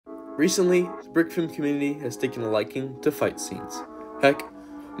Recently, the brick film community has taken a liking to fight scenes. Heck,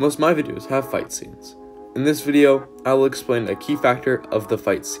 most of my videos have fight scenes. In this video, I will explain a key factor of the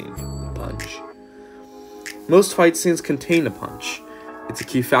fight scene, the punch. Most fight scenes contain a punch. It's a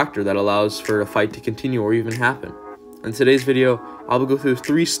key factor that allows for a fight to continue or even happen. In today's video, I will go through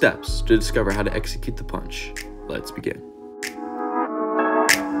 3 steps to discover how to execute the punch. Let's begin.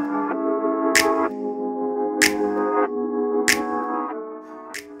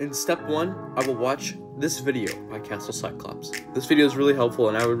 In step 1, I will watch this video by Castle Cyclops. This video is really helpful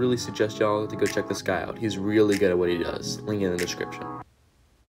and I would really suggest y'all to go check this guy out. He's really good at what he does. Link in the description.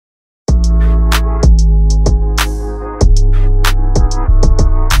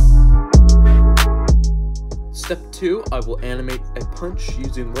 Step 2, I will animate a punch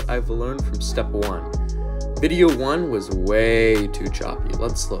using what I've learned from step 1. Video 1 was way too choppy.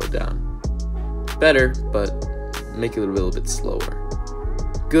 Let's slow it down. Better, but make it a little bit slower.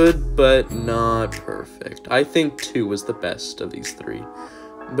 Good, but not perfect. I think 2 was the best of these 3.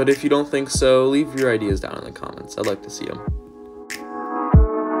 But if you don't think so, leave your ideas down in the comments. I'd like to see them.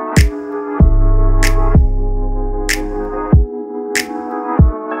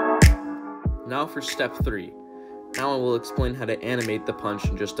 Now for step 3. Now I will explain how to animate the punch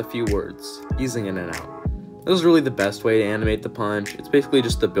in just a few words, easing in and out. This is really the best way to animate the punch. It's basically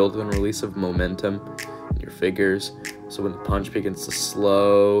just the build and release of momentum in your figures. So when the punch begins to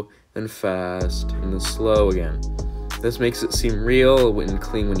slow, then fast, and then slow again. This makes it seem real and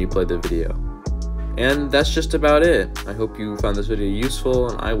clean when you play the video. And that's just about it. I hope you found this video useful,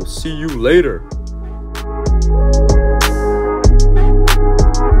 and I will see you later.